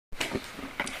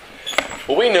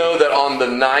Well, we know that on the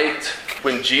night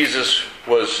when Jesus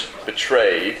was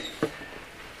betrayed,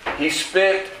 he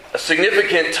spent a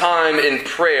significant time in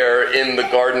prayer in the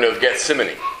Garden of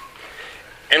Gethsemane.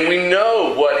 And we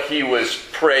know what he was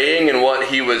praying and what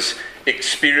he was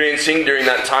experiencing during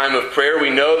that time of prayer. We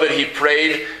know that he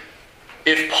prayed,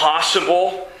 if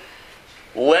possible,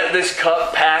 let this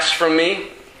cup pass from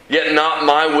me, yet not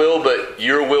my will, but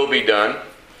your will be done.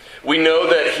 We know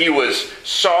that he was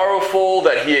sorrowful,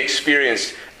 that he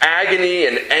experienced agony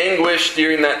and anguish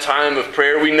during that time of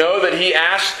prayer. We know that he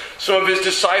asked some of his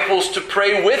disciples to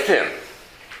pray with him,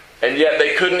 and yet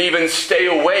they couldn't even stay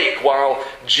awake while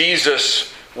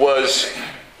Jesus was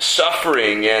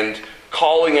suffering and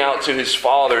calling out to his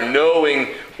Father, knowing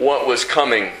what was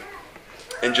coming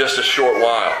in just a short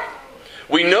while.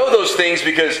 We know those things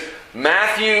because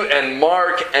Matthew and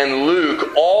Mark and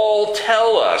Luke all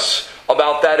tell us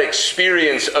about that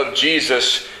experience of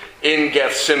Jesus in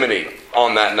Gethsemane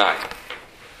on that night.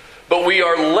 But we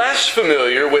are less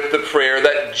familiar with the prayer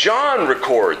that John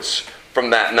records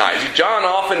from that night. John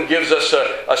often gives us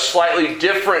a slightly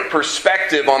different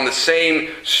perspective on the same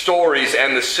stories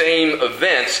and the same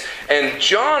events. And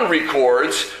John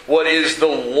records what is the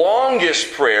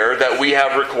longest prayer that we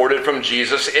have recorded from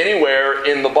Jesus anywhere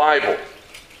in the Bible.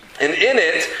 And in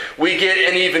it, we get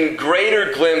an even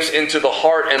greater glimpse into the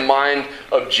heart and mind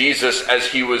of Jesus as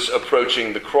he was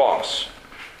approaching the cross.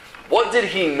 What did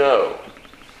he know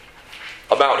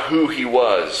about who he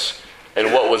was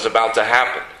and what was about to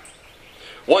happen?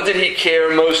 What did he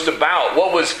care most about?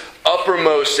 What was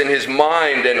uppermost in his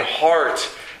mind and heart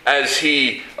as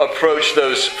he approached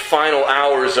those final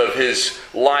hours of his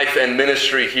life and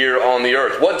ministry here on the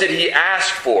earth? What did he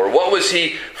ask for? What was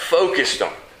he focused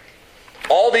on?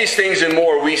 All these things and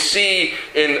more we see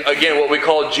in, again, what we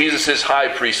call Jesus' high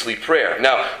priestly prayer.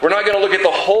 Now, we're not going to look at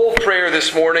the whole prayer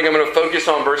this morning. I'm going to focus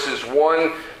on verses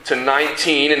 1 to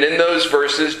 19. And in those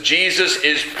verses, Jesus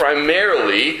is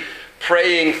primarily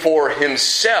praying for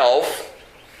himself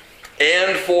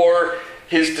and for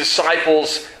his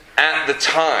disciples at the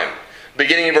time.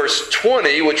 Beginning in verse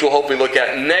 20, which we'll hopefully look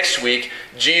at next week,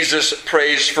 Jesus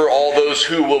prays for all those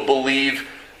who will believe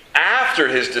after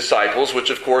his disciples, which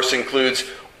of course includes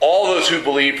all those who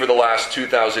believed for the last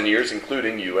 2,000 years,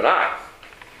 including you and I.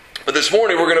 But this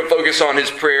morning we're going to focus on his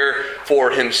prayer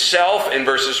for himself in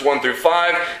verses 1 through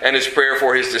 5 and his prayer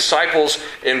for his disciples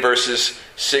in verses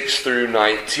 6 through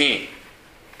 19.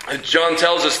 John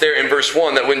tells us there in verse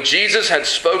 1 that when Jesus had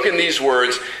spoken these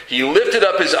words, he lifted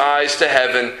up his eyes to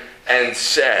heaven and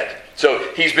said.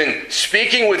 So he's been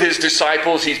speaking with his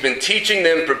disciples, he's been teaching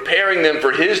them, preparing them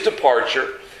for his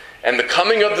departure and the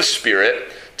coming of the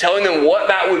Spirit, telling them what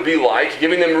that would be like,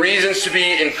 giving them reasons to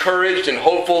be encouraged and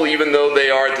hopeful, even though they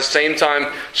are at the same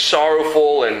time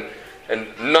sorrowful and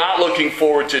not looking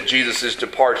forward to Jesus'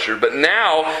 departure. But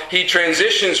now he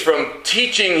transitions from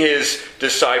teaching his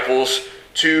disciples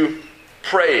to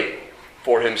praying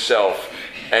for himself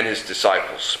and his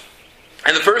disciples.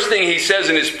 And the first thing he says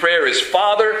in his prayer is,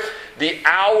 Father, the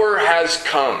hour has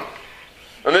come.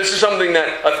 And this is something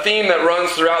a theme that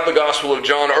runs throughout the Gospel of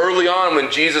John. Early on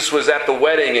when Jesus was at the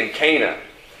wedding in Cana,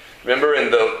 remember,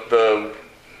 and the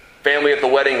family at the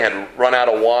wedding had run out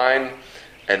of wine,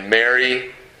 and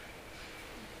Mary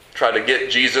tried to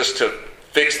get Jesus to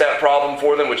fix that problem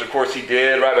for them, which of course he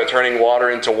did, right, by turning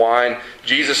water into wine.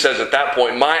 Jesus says at that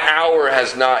point, my hour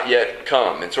has not yet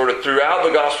come. And sort of throughout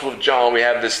the Gospel of John, we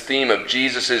have this theme of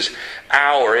Jesus'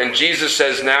 hour. And Jesus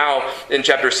says now in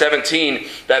chapter 17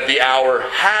 that the hour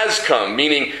has come,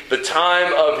 meaning the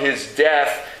time of his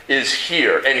death is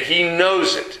here. And he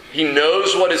knows it. He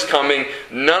knows what is coming.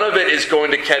 None of it is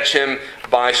going to catch him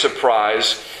by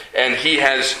surprise. And he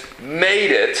has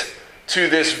made it to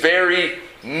this very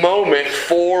moment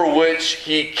for which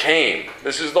he came.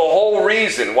 This is the whole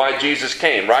reason why Jesus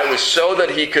came, right? It was so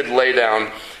that he could lay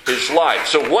down his life.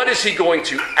 So what is he going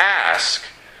to ask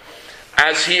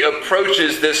as he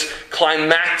approaches this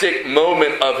climactic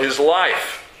moment of his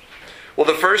life? Well,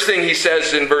 the first thing he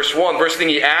says in verse 1, the first thing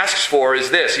he asks for is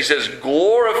this. He says,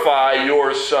 glorify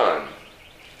your Son,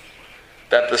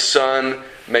 that the Son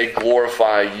may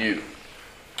glorify you.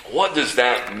 What does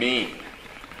that mean?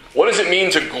 What does it mean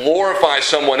to glorify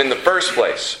someone in the first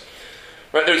place?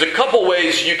 Right, there's a couple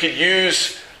ways you could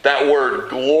use that word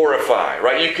glorify.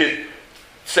 Right? You could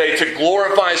say to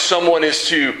glorify someone is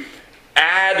to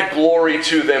add glory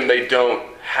to them they don't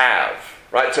have.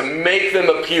 Right? To make them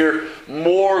appear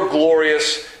more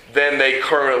glorious than they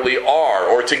currently are,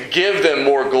 or to give them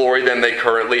more glory than they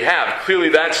currently have. Clearly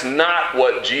that's not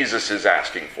what Jesus is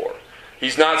asking for.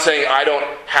 He's not saying, I don't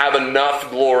have enough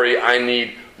glory, I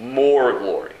need more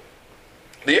glory.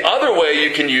 The other way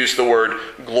you can use the word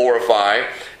glorify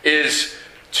is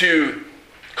to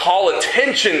call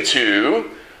attention to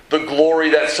the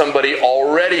glory that somebody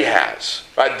already has.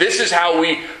 Right? This is how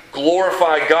we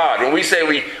glorify God. When we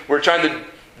say we're trying to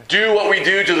do what we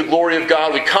do to the glory of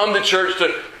God, we come to church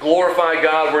to glorify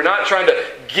God. We're not trying to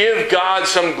give God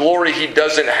some glory He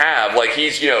doesn't have, like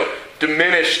He's,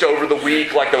 diminished over the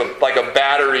week like a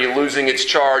battery losing its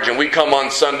charge, and we come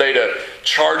on Sunday to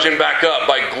charge Him back up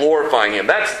by glorifying Him.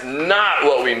 That's not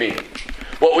what we mean.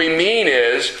 What we mean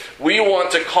is we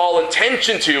want to call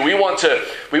attention to, we want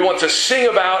to sing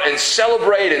about and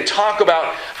celebrate and talk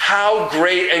about how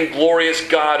great and glorious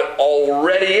God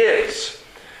already is.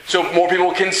 So more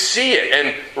people can see it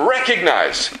and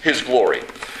recognize His glory.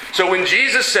 So when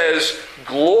Jesus says,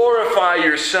 glorify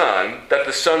your Son, that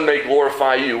the Son may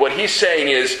glorify you, what He's saying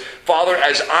is, Father,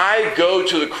 as I go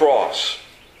to the cross,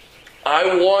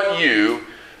 I want you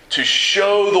to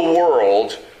show the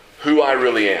world who I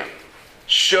really am.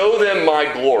 Show them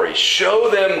my glory. Show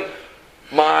them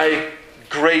my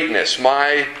greatness,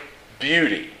 my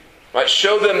beauty. Right?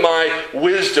 Show them my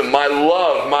wisdom, my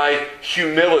love, my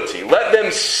humility. Let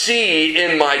them see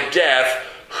in my death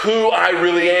who I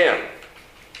really am.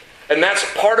 And that's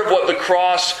part of what the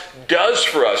cross does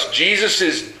for us.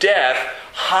 Jesus' death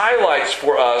highlights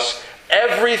for us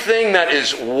everything that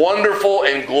is wonderful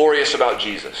and glorious about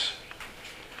Jesus.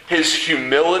 His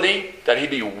humility, that He'd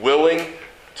be willing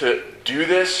to do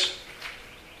this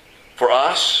for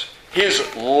us. His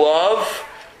love,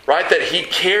 right, that He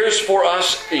cares for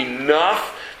us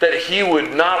enough that He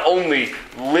would not only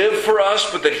live for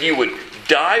us, but that He would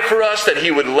die for us, that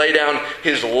He would lay down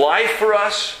His life for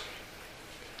us.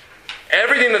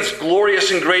 Everything that's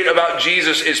glorious and great about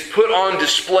Jesus is put on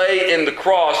display in the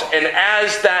cross. And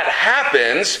as that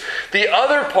happens, the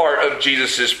other part of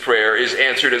Jesus' prayer is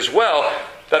answered as well,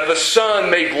 that the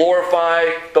Son may glorify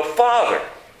the Father.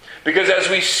 Because as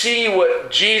we see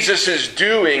what Jesus is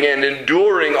doing and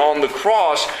enduring on the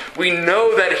cross, we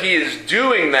know that He is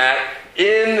doing that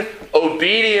in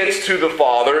obedience to the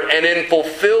Father and in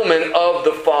fulfillment of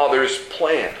the Father's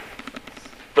plan.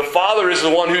 The Father is the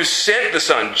one who sent the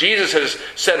Son. Jesus has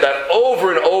said that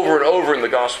over and over and over in the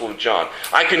Gospel of John.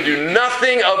 I can do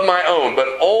nothing of my own, but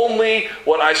only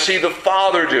what I see the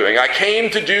Father doing. I came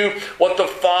to do what the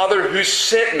Father who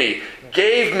sent me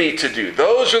gave me to do.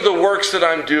 Those are the works that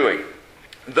I'm doing.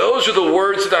 Those are the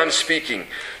words that I'm speaking.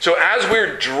 So as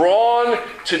we're drawn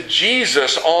to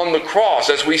Jesus on the cross,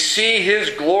 as we see His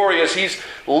glory as He's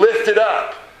lifted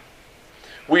up,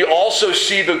 we also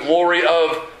see the glory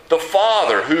of the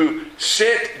Father who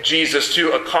sent Jesus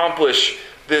to accomplish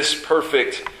this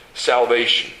perfect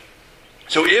salvation.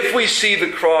 So if we see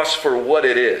the cross for what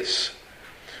it is,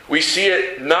 we see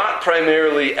it not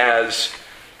primarily as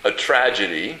a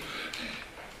tragedy,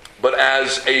 but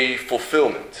as a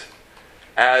fulfillment,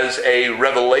 as a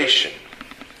revelation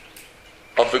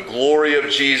of the glory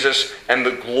of Jesus and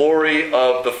the glory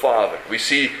of the Father. We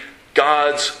see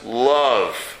God's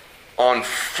love on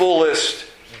fullest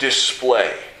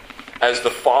display as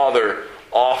the Father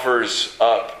offers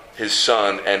up His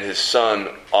Son and His Son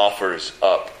offers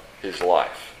up His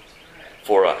life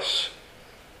for us.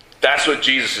 That's what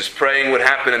Jesus is praying would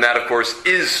happen, and that, of course,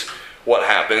 is what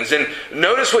happens. And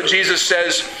notice what Jesus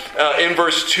says in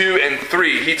verse 2 and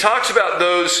 3. He talks about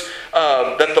those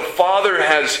that the Father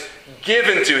has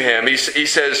given to Him. He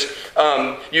says,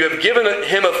 you have given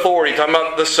Him authority, talking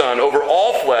about the Son, over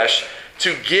all flesh,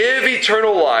 to give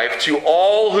eternal life to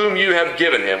all whom you have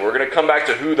given Him. We're going to come back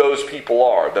to who those people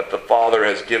are that the Father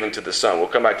has given to the Son. We'll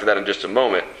come back to that in just a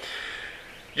moment.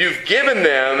 You've given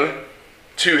them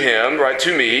to Him, right,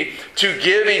 to me, to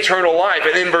give eternal life.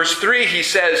 And in verse 3 He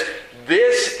says,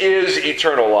 this is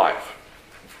eternal life.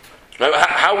 Now,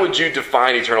 how would you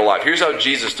define eternal life? Here's how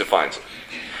Jesus defines it.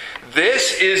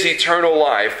 This is eternal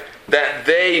life, that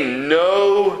they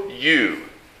know you,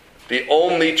 the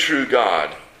only true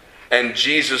God, and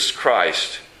Jesus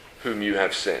Christ, whom you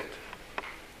have sent.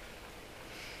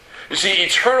 You see,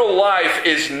 eternal life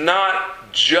is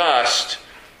not just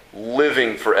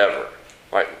living forever,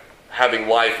 right? Having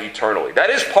life eternally. That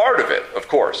is part of it, of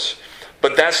course.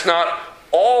 But that's not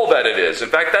all that it is. In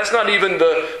fact, that's not even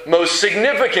the most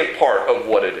significant part of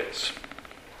what it is.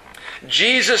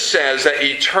 Jesus says that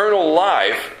eternal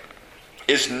life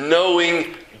is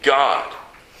knowing God.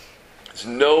 It's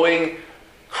knowing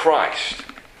Christ.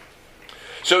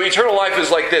 So eternal life is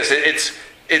like this.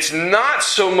 It's not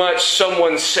so much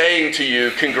someone saying to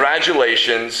you,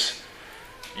 congratulations,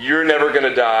 you're never going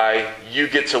to die, you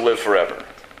get to live forever.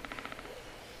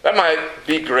 That might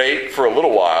be great for a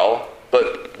little while,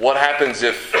 but what happens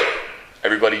if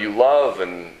everybody you love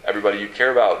and everybody you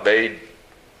care about, they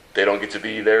they don't get to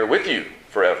be there with you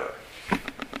forever.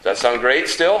 Does that sound great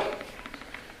still?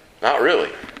 Not really.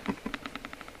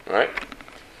 All right?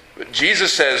 But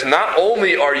Jesus says, not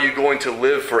only are you going to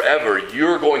live forever,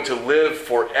 you're going to live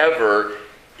forever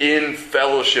in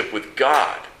fellowship with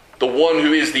God, the one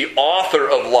who is the author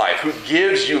of life, who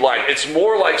gives you life. It's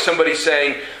more like somebody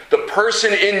saying, the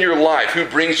person in your life who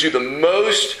brings you the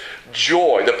most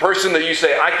joy, the person that you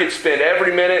say, I could spend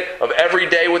every minute of every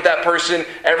day with that person.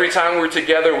 Every time we're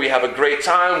together, we have a great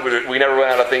time. We never run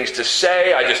out of things to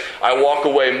say. I walk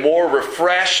away more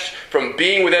refreshed from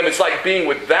being with them. It's like being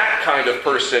with that kind of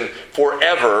person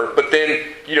forever. But then,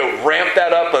 ramp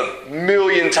that up a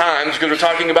million times because we're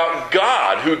talking about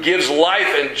God who gives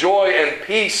life and joy and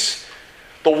peace.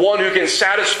 The one who can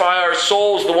satisfy our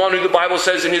souls, the one who the Bible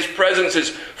says in His presence is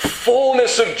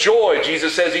fullness of joy.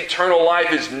 Jesus says eternal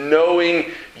life is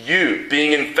knowing you,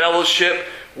 being in fellowship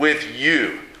with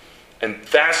you. And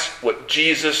that's what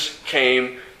Jesus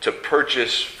came to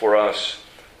purchase for us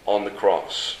on the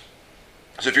cross.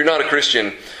 So if you're not a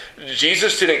Christian,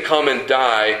 Jesus didn't come and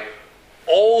die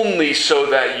only so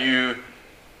that you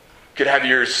could have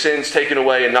your sins taken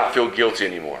away and not feel guilty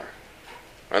anymore.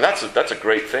 Now that's a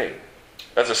great thing.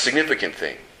 That's a significant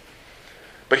thing.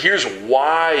 But here's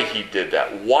why He did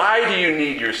that. Why do you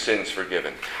need your sins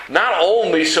forgiven? Not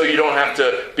only so you don't have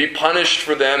to be punished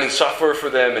for them and suffer for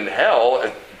them in hell,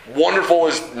 as wonderful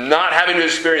as not having to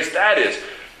experience that is,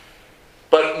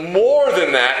 but more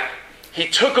than that, He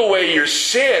took away your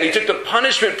sin. He took the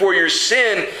punishment for your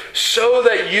sin so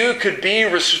that you could be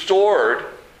restored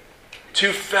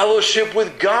to fellowship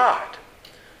with God.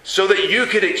 So that you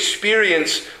could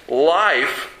experience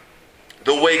life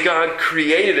the way God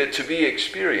created it to be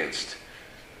experienced.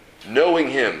 Knowing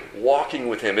Him, walking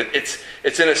with Him.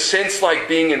 It's in a sense like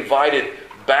being invited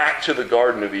back to the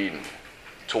Garden of Eden.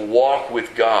 To walk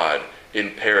with God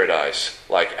in paradise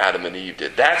like Adam and Eve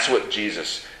did. That's what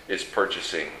Jesus is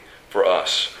purchasing for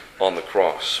us on the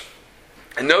cross.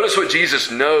 And notice what Jesus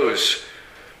knows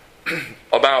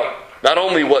about not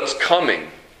only what's coming,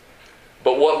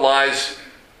 but what lies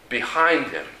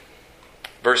behind Him.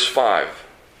 Verse 5.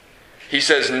 He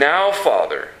says, now,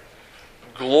 Father,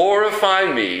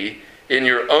 glorify me in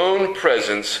your own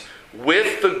presence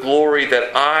with the glory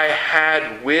that I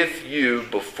had with you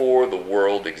before the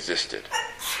world existed.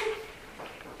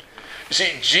 You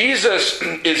see, Jesus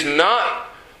is not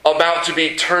about to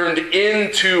be turned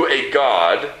into a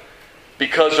God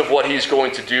because of what He's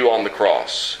going to do on the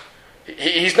cross.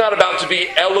 He's not about to be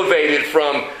elevated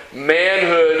from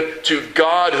manhood to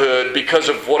godhood because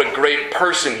of what a great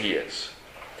person He is.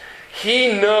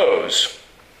 He knows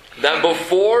that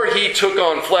before He took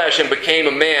on flesh and became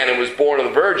a man and was born of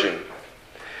the virgin,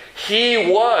 He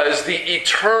was the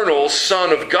eternal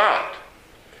Son of God.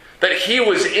 That He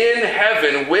was in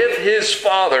heaven with His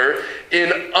Father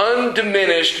in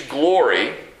undiminished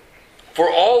glory for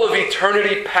all of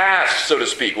eternity past, so to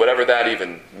speak, whatever that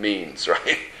even means,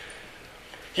 right?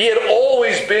 He had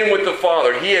always been with the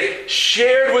Father. He had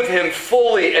shared with Him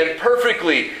fully and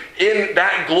perfectly in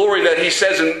that glory that He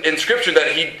says in Scripture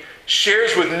that He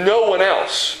shares with no one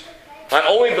else. Not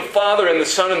only the Father and the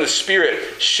Son and the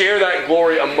Spirit share that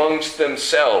glory amongst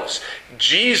themselves.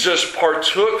 Jesus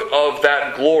partook of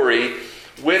that glory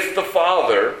with the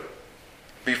Father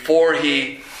before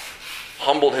He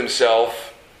humbled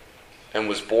Himself and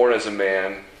was born as a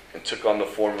man and took on the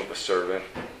form of a servant.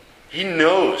 He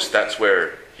knows that's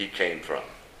where He came from.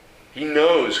 He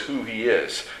knows who He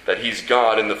is, that He's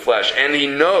God in the flesh. And He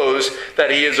knows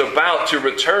that He is about to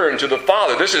return to the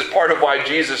Father. This is part of why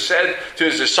Jesus said to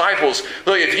His disciples,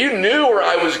 look, if you knew where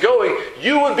I was going,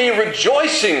 you would be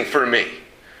rejoicing for me.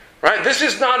 Right? This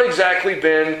has not exactly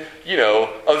been,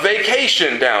 a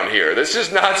vacation down here. This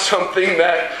is not something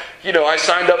that, I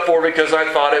signed up for because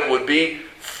I thought it would be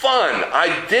fun.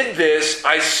 I did this.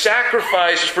 I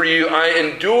sacrificed for you. I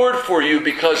endured for you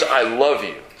because I love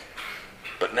you.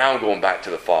 But now I'm going back to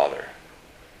the Father.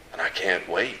 And I can't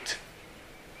wait.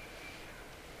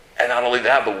 And not only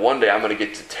that, but one day I'm going to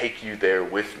get to take you there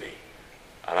with me.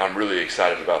 And I'm really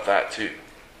excited about that too.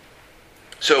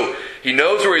 So He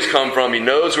knows where He's come from. He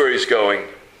knows where He's going.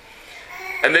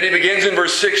 And then He begins in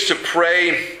verse 6 to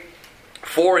pray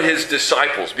for His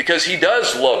disciples. Because He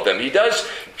does love them. He does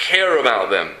care about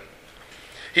them.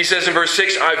 He says in verse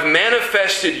 6, I've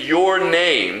manifested your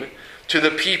name to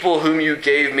the people whom you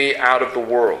gave me out of the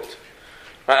world.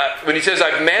 When He says,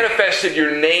 I've manifested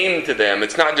your name to them,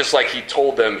 it's not just like He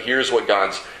told them, here's what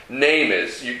God's name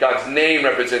is. God's name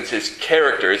represents His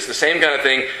character. It's the same kind of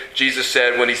thing Jesus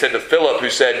said when He said to Philip, who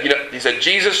said, He said,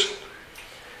 Jesus,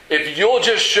 if you'll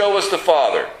just show us the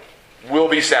Father, we'll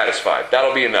be satisfied.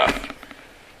 That'll be enough.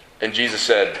 And Jesus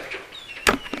said,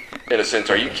 in a sense,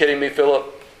 are you kidding me, Philip?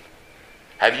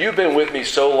 Have you been with me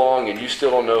so long and you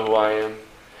still don't know who I am?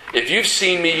 If you've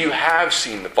seen me, you have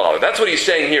seen the Father. That's what he's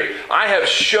saying here. I have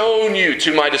shown you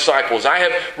to my disciples. I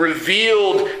have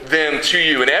revealed them to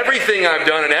you. And everything I've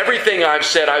done and everything I've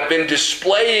said, I've been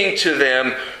displaying to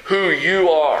them who you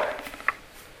are.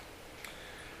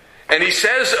 And he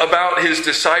says about his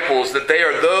disciples that they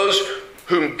are those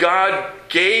whom God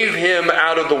gave him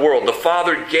out of the world. The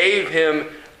Father gave him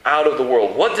out of the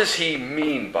world. What does he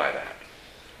mean by that?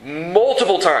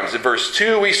 Multiple times. In verse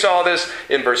 2 we saw this.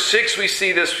 In verse 6 we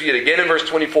see this. We see it again in verse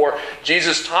 24.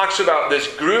 Jesus talks about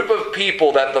this group of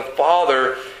people that the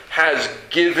Father has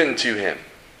given to him.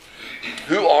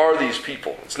 Who are these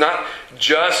people? It's not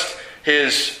just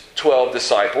his 12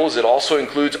 disciples. It also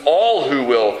includes all who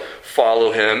will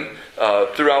follow him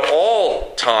throughout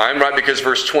all time, right? Because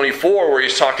verse 24, where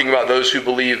he's talking about those who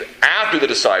believe after the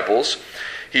disciples,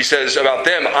 he says about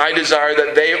them, I desire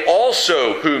that they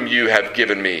also, whom you have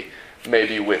given me, may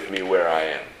be with me where I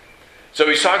am. So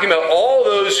he's talking about all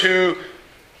those who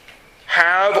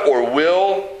have or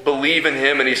will believe in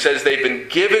him, and he says they've been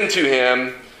given to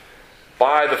him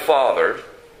by the Father.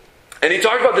 And he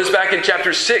talked about this back in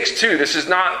chapter 6 too. This is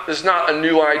not a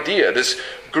new idea. This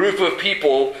group of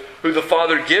people who the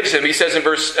Father gives him. He says in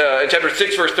chapter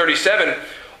 6, verse 37,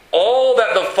 all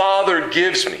that the Father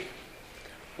gives me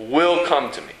will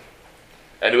come to me.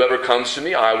 And whoever comes to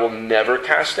me, I will never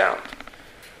cast out.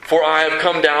 For I have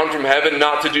come down from heaven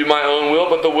not to do my own will,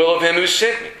 but the will of him who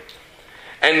sent me.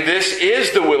 And this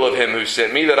is the will of him who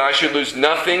sent me, that I should lose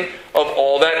nothing of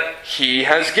all that he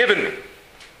has given me,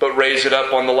 but raise it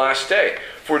up on the last day.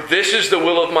 For this is the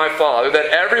will of my Father, that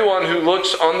everyone who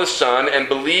looks on the Son and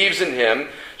believes in him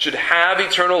should have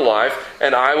eternal life,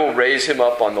 and I will raise him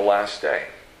up on the last day.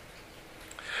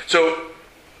 So,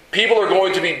 people are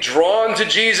going to be drawn to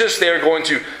Jesus. They are going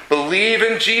to believe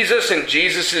in Jesus, and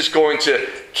Jesus is going to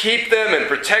keep them and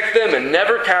protect them and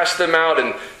never cast them out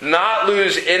and not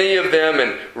lose any of them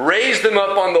and raise them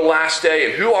up on the last day.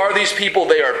 And who are these people?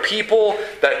 They are people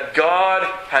that God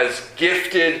has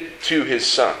gifted to his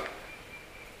Son.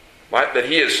 Right? That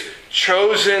he has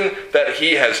chosen, that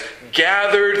he has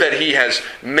gathered, that he has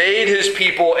made his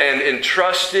people and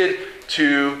entrusted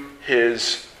to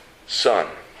his Son.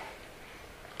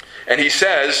 And he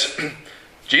says,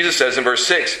 Jesus says in verse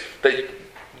 6, that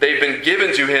they've been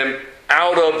given to him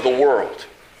out of the world.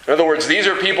 In other words, these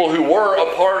are people who were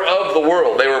a part of the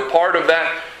world. They were part of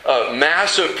that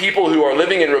mass of people who are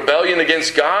living in rebellion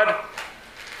against God.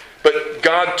 But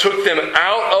God took them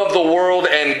out of the world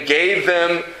and gave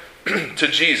them to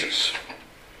Jesus.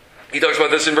 He talks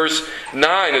about this in verse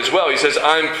 9 as well. He says,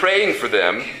 I'm praying for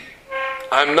them.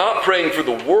 I'm not praying for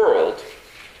the world,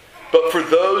 but for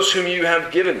those whom you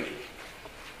have given me,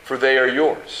 for they are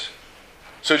yours.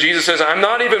 So Jesus says, I'm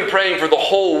not even praying for the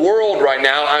whole world right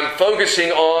now. I'm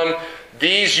focusing on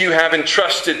these you have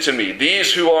entrusted to me,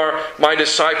 these who are my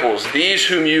disciples, these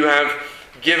whom you have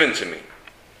given to me.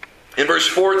 In verse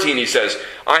 14 he says,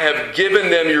 I have given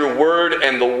them your word,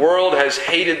 and the world has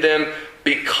hated them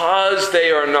because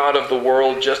they are not of the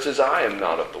world, just as I am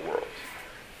not of the world.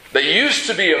 They used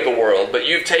to be of the world, but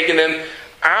you've taken them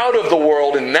out of the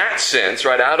world in that sense,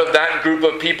 right? Out of that group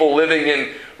of people living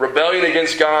in rebellion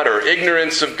against God or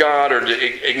ignorance of God or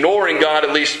ignoring God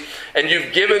at least. And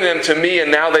you've given them to me,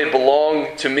 and now they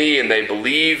belong to me and they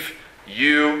believe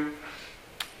you.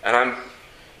 And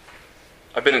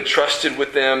I've been entrusted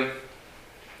with them,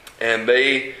 and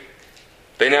they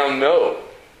now know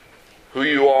who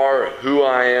you are, who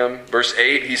I am. Verse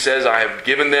 8, he says, I have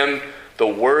given them the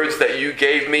words that you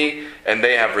gave me, and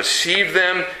they have received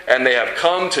them, and they have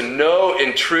come to know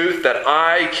in truth that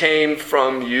I came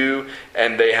from you,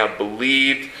 and they have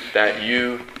believed that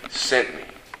you sent me.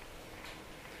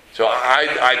 So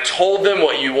I told them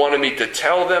what you wanted me to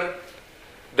tell them.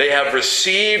 They have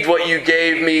received what you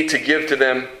gave me to give to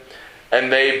them,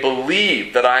 and they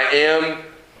believe that I am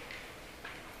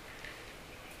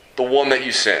the one that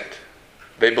you sent.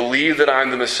 They believe that I'm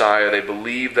the Messiah. They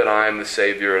believe that I'm the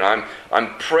Savior. And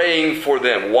I'm praying for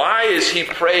them. Why is he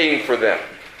praying for them?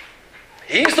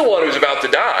 He's the one who's about to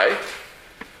die.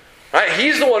 Right?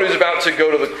 He's the one who's about to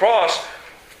go to the cross.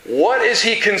 What is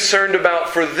he concerned about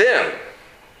for them?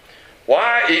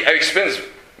 Why? He spends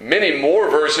many more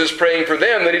verses praying for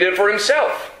them than he did for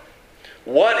himself.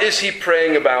 What is he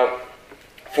praying about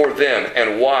for them,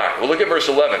 and why? Well, look at verse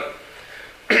 11.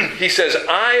 He says,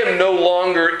 I am no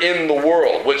longer in the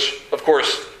world, which, of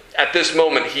course, at this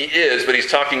moment he is, but he's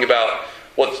talking about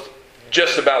what's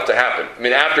just about to happen. I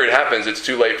mean, after it happens, it's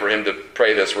too late for him to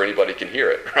pray this where anybody can hear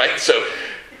it, right? So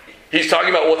He's talking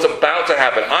about what's about to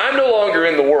happen. I'm no longer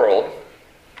in the world,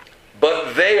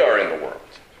 but they are in the world.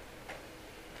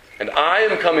 And I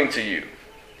am coming to you.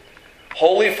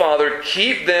 Holy Father,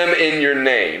 keep them in your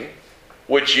name,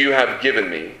 which you have given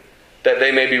me, that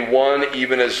they may be one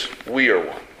even as we are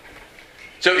one.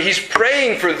 So he's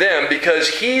praying for them because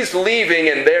he's leaving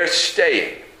and they're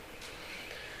staying.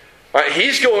 Right,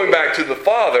 he's going back to the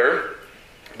Father,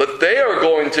 but they are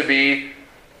going to be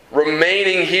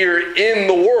remaining here in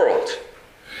the world.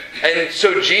 And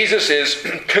so Jesus is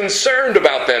concerned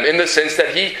about them in the sense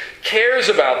that he cares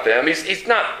about them. He's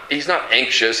not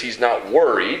anxious. He's not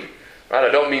worried. Right?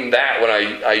 I don't mean that when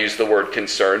I use the word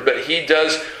concerned, but he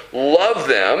does love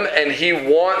them and he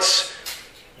wants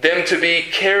them to be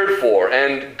cared for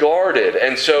and guarded.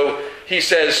 And so he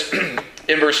says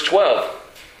in verse 12,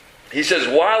 he says,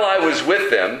 while I was with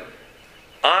them,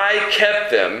 I kept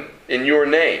them in your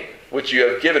name, which you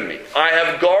have given me. I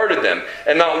have guarded them,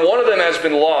 and not one of them has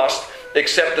been lost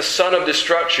except the son of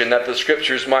destruction, that the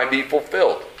scriptures might be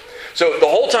fulfilled. So the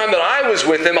whole time that I was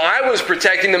with them, I was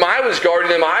protecting them, I was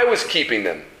guarding them, I was keeping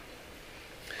them.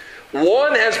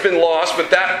 One has been lost,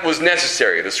 but that was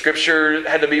necessary. The scripture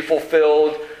had to be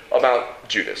fulfilled about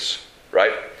Judas,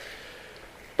 right?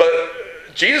 But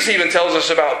Jesus even tells us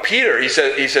about Peter. He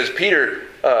says, Peter,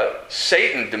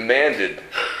 Satan demanded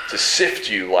to sift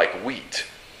you like wheat,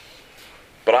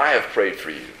 but I have prayed for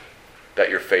you that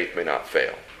your faith may not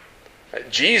fail.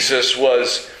 Jesus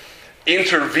was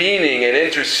intervening and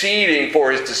interceding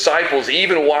for his disciples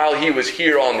even while he was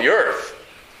here on the earth.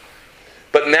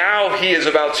 But now he is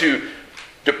about to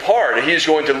depart. He is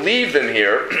going to leave them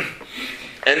here.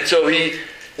 And so he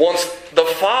wants the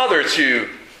Father to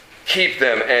keep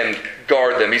them and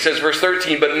guard them. He says, verse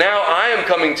 13, but now I am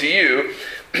coming to you,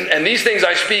 and these things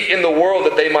I speak in the world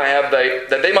that they might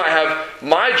have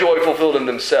my joy fulfilled in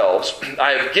themselves.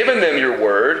 I have given them your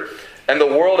word, and the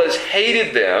world has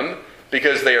hated them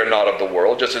because they are not of the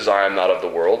world, just as I am not of the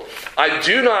world. I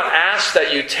do not ask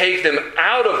that you take them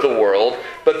out of the world,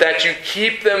 but that you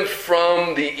keep them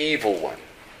from the evil one.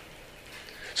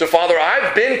 So, Father,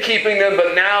 I've been keeping them,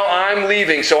 but now I'm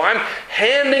leaving. So I'm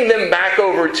handing them back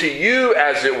over to you,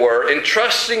 as it were,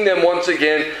 entrusting them once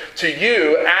again to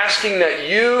you, asking that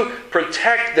you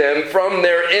protect them from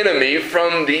their enemy,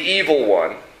 from the evil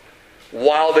one,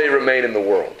 while they remain in the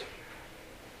world.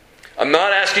 I'm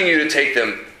not asking you to take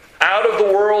them out of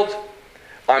the world.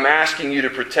 I'm asking you to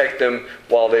protect them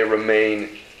while they remain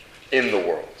in the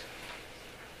world.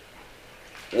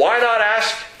 Why not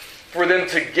ask for them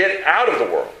to get out of the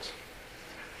world?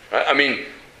 I mean,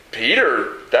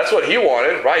 Peter, that's what he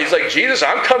wanted, right? He's like, Jesus,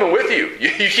 I'm coming with you.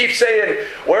 You keep saying,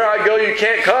 where I go you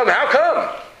can't come. How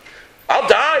come? I'll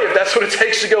die if that's what it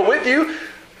takes to go with you.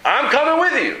 I'm coming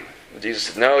with you. Jesus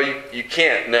said, no, you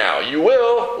can't now. You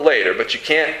will later, but you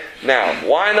can't now.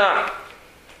 Why not?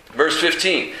 Verse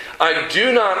 15, I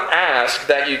do not ask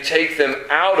that you take them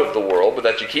out of the world, but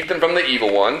that you keep them from the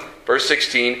evil one. Verse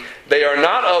 16, they are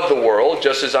not of the world,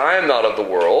 just as I am not of the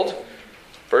world.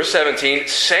 Verse 17,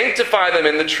 sanctify them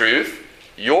in the truth.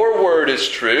 Your word is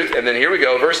truth. And then here we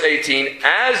go, verse 18,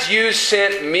 as you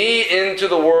sent me into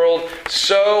the world,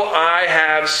 so I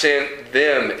have sent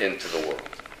them into the world.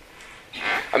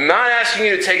 I'm not asking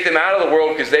you to take them out of the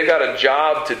world because they've got a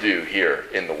job to do here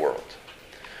in the world.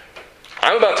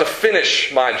 I'm about to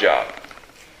finish my job.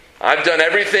 I've done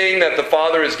everything that the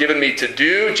Father has given me to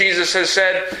do, Jesus has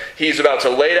said. He's about to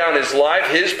lay down his life.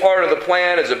 His part of the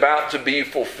plan is about to be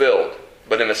fulfilled.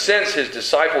 But in a sense, his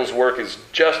disciples' work is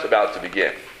just about to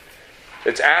begin.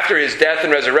 It's after his death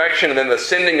and resurrection and then the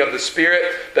sending of the Spirit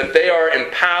that they are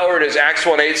empowered, as Acts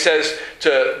 1:8 says,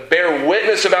 to bear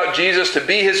witness about Jesus, to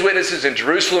be his witnesses in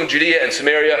Jerusalem, Judea, and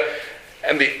Samaria,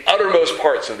 and the uttermost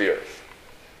parts of the earth.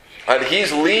 And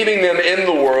he's leaving them in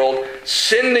the world,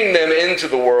 sending them into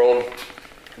the world,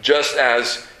 just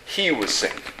as he was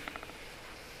sent.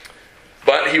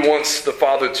 But he wants the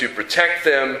Father to protect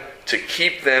them, to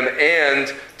keep them,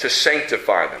 and to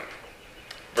sanctify them.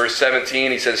 Verse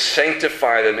 17, he says,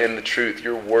 sanctify them in the truth.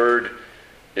 Your word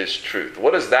is truth.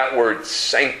 What does that word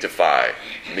sanctify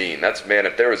mean? That's, man,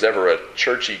 if there was ever a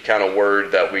churchy kind of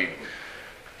word that we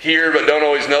hear but don't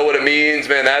always know what it means,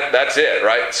 man, that's it,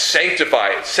 right?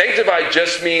 Sanctify. Sanctify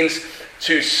just means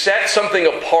to set something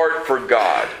apart for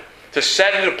God. To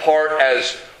set it apart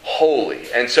as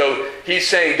holy. And so he's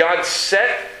saying, God,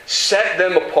 set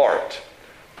them apart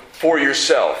for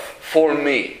yourself, for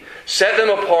me. Set them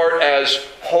apart as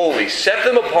holy. Set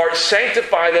them apart,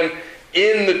 sanctify them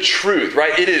in the truth,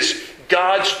 right? It is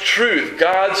God's truth,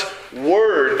 God's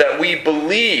word that we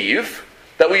believe,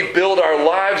 that we build our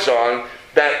lives on,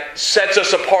 that sets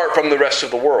us apart from the rest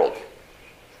of the world.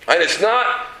 And it's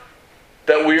not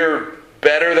that we're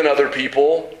better than other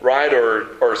people, right?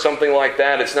 Or something like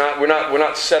that. We're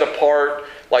not set apart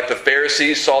like the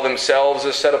Pharisees saw themselves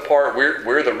as set apart.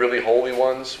 We're the really holy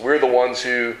ones. We're the ones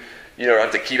who,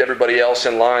 have to keep everybody else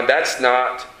in line. That's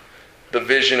not the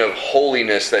vision of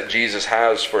holiness that Jesus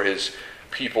has for his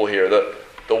people here.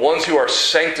 The ones who are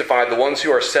sanctified, the ones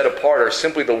who are set apart, are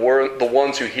simply the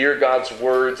ones who hear God's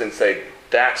words and say,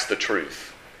 that's the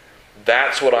truth.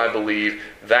 That's what I believe.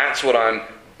 That's what I'm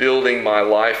building my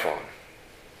life on.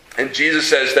 And Jesus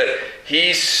says that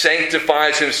he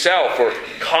sanctifies himself or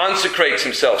consecrates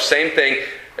himself. Same thing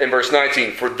in verse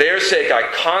 19. For their sake I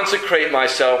consecrate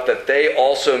myself that they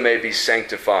also may be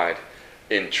sanctified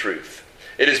in truth.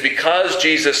 It is because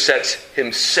Jesus sets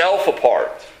himself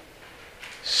apart,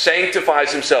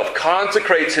 sanctifies himself,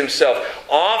 consecrates himself,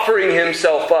 offering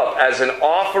himself up as an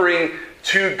offering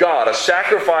to God, a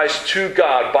sacrifice to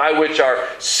God by which our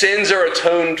sins are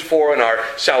atoned for and our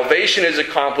salvation is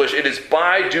accomplished. It is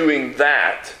by doing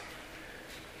that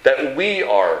we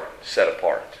are set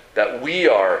apart, that we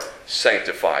are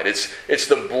sanctified. It's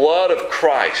the blood of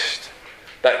Christ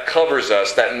that covers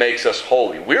us, that makes us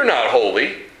holy. We're not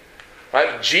holy,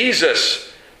 right?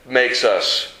 Jesus makes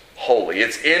us holy.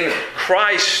 It's in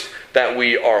Christ that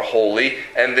we are holy,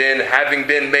 and then having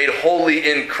been made holy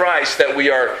in Christ, that we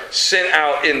are sent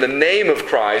out in the name of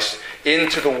Christ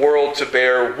into the world to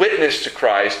bear witness to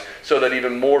Christ, so that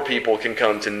even more people can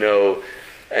come to know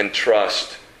and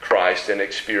trust Christ and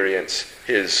experience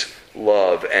his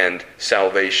love and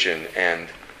salvation and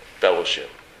fellowship.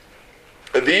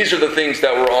 These are the things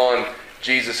that were on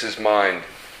Jesus' mind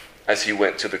as he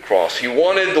went to the cross. He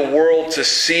wanted the world to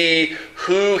see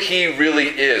who he really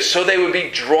is, so they would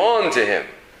be drawn to him,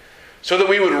 so that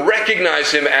we would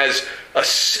recognize him as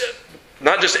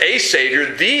not just a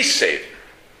Savior, the Savior.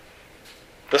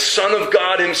 The Son of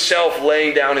God himself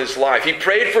laying down his life. He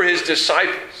prayed for his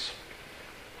disciples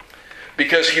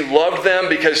because he loved them,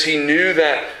 because he knew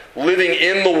that living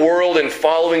in the world and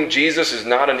following Jesus is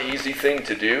not an easy thing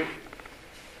to do.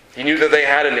 He knew that they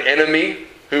had an enemy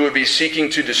who would be seeking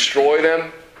to destroy them.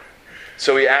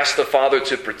 So he asked the Father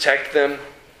to protect them,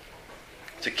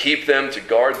 to keep them, to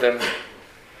guard them.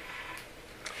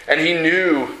 And he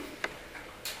knew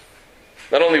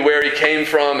not only where he came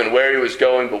from and where he was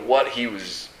going, but what he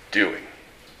was doing.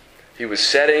 He was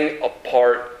setting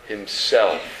apart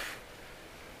himself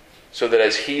so that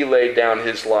as he laid down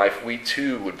his life, we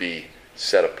too would be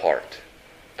set apart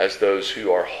as those who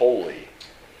are holy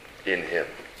in him.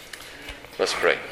 Let's pray.